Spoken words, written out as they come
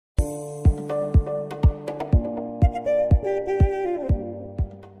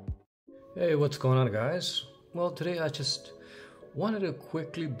Hey, what's going on, guys? Well, today I just wanted to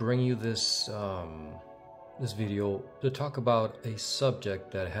quickly bring you this this video to talk about a subject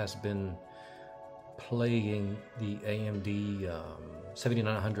that has been plaguing the AMD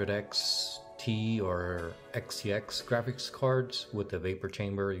 7900 XT or XTX graphics cards with the vapor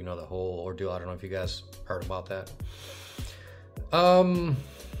chamber. You know, the whole ordeal. I don't know if you guys heard about that.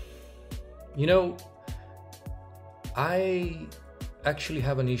 You know, I actually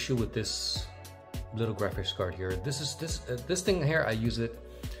have an issue with this little graphics card here. This thing here, I use it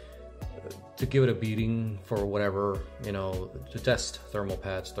to give it a beating for whatever, you know, to test thermal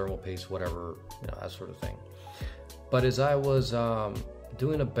pads, thermal paste, whatever, you know, that sort of thing. But as I was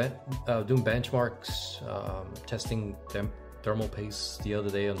doing benchmarks, testing thermal paste the other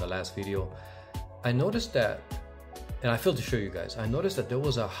day on the last video, I noticed that, and I failed to show you guys, I noticed that there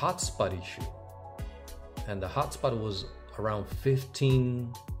was a hotspot issue, and the hotspot was around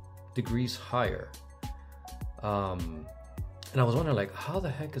 15 degrees higher. And I was wondering, like, how the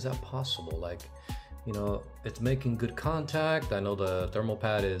heck is that possible? Like, you know, it's making good contact. I know the thermal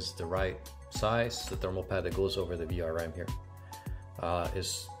pad is the right size. The thermal pad that goes over the VRM here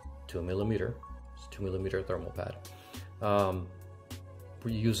is 2 millimeter. It's 2 millimeter thermal pad.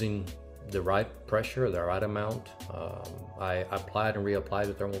 We're using the right pressure, the right amount. I applied and reapplied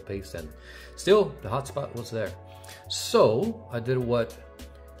the thermal paste, and still the hotspot was there. So I did what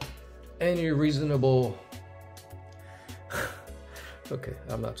any reasonable okay,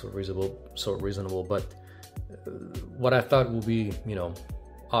 I'm not so reasonable, but what I thought would be, you know,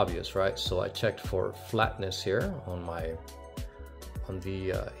 obvious, right? So I checked for flatness here on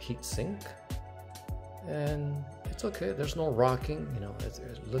the heat sink, and it's okay. There's no rocking, you know,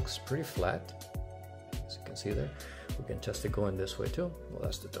 it looks pretty flat, as you can see there. We can test it going this way too. Well,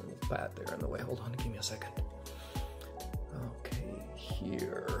 that's the thermal pad there in the way. Hold on, give me a second. Okay,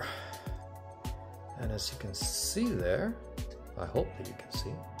 here, and as you can see there, I hope that you can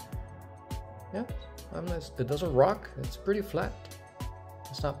see, yeah, it doesn't rock. It's pretty flat.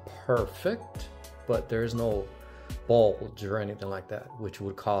 It's not perfect, but there's no bulge or anything like that, which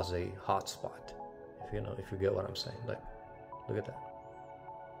would cause a hotspot, if you get what I'm saying. Like, look at that.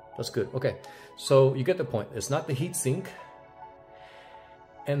 That's good. Okay, so you get the point. It's not the heat sink,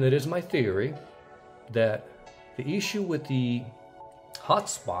 and it is my theory that the issue with the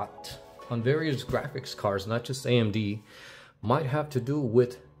hotspot on various graphics cards, not just AMD, might have to do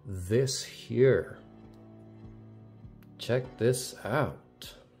with this here. Check this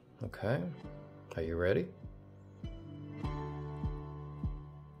out. Okay, are you ready?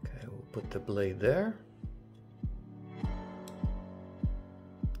 Okay, we'll put the blade there.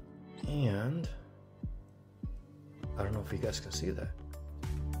 And I don't know if you guys can see that.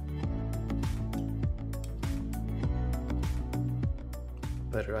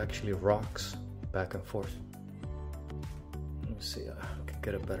 But it actually rocks back and forth. Let me see, I can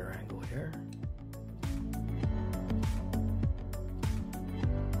get a better angle here.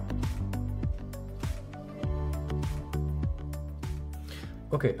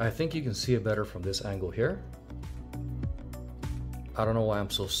 Okay, I think you can see it better from this angle here. I don't know why I'm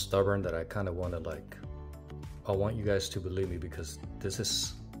so stubborn that I kind of want to, like, I want you guys to believe me, because this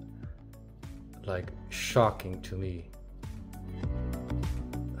is like shocking to me.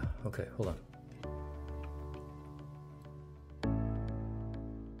 Okay, hold on.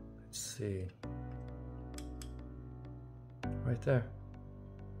 Let's see. Right there.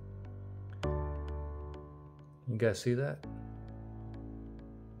 You guys see that?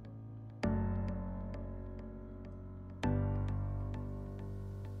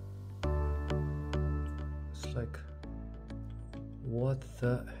 It's like, what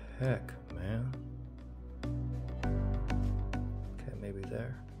the heck, man? Okay, maybe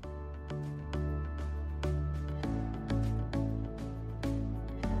there.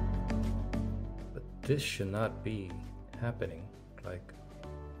 This should not be happening. Like,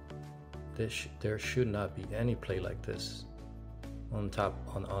 there should not be any play like this on a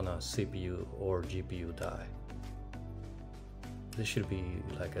CPU or GPU die. This should be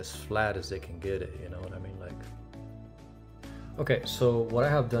like as flat as they can get it, you know what I mean? Like, okay, so what I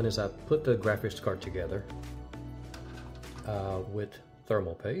have done is I put the graphics card together with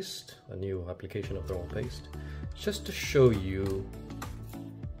thermal paste, a new application of thermal paste, just to show you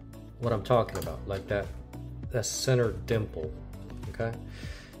what I'm talking about, like that center dimple. Okay,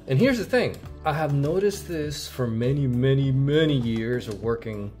 and here's the thing, I have noticed this for many years of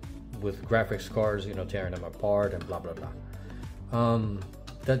working with graphics cards, you know, tearing them apart and blah blah blah.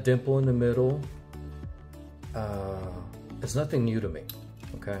 That dimple in the middle, it's nothing new to me,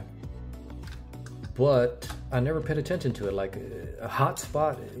 okay, but I never paid attention to it. Like a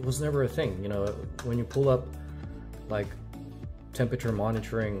hotspot, it was never a thing. You know, when you pull up like temperature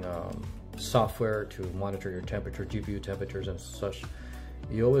monitoring software to monitor your temperature, GPU temperatures and such,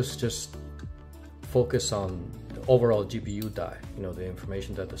 you always just focus on the overall GPU die, you know, the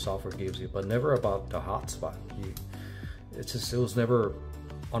information that the software gives you, but never about the hotspot. It was never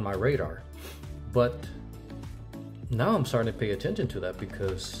on my radar. But now I'm starting to pay attention to that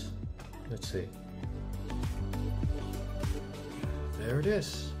because, let's see, there it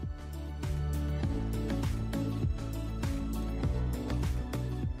is.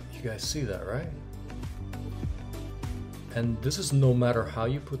 You guys see that, right? And this is no matter how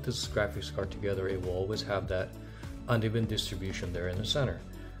you put this graphics card together, it will always have that uneven distribution there in the center.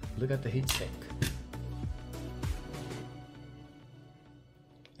 Look at the heatsink.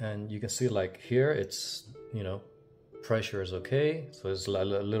 And you can see like here, it's, you know, pressure is okay. So there's a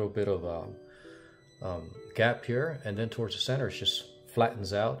little bit of gap here. And then towards the center, it just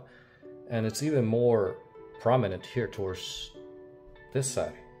flattens out. And it's even more prominent here towards this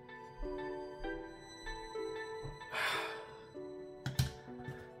side.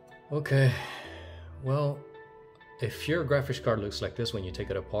 Okay, well, if your graphics card looks like this when you take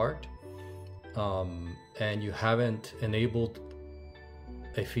it apart, and you haven't enabled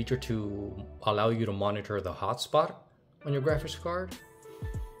a feature to allow you to monitor the hotspot on your graphics card,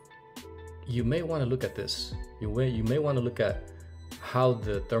 you may want to look at this. You may want to look at how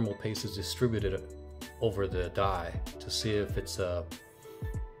the thermal paste is distributed over the die to see if it's a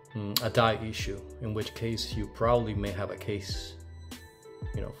die issue, in which case you probably may have a case,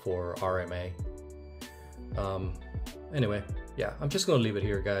 you know, for RMA. Anyway, yeah, I'm just gonna leave it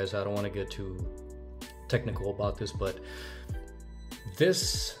here, guys. I don't want to get too technical about this, but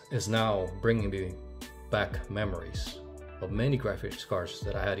this is now bringing me back memories of many graphics cards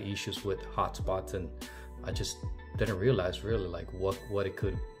that I had issues with hotspots, and I just didn't realize really like what it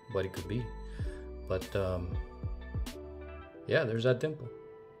could be. But yeah, there's that dimple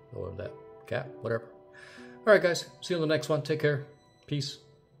or that gap, whatever. All right, guys, see you on the next one. Take care. Peace.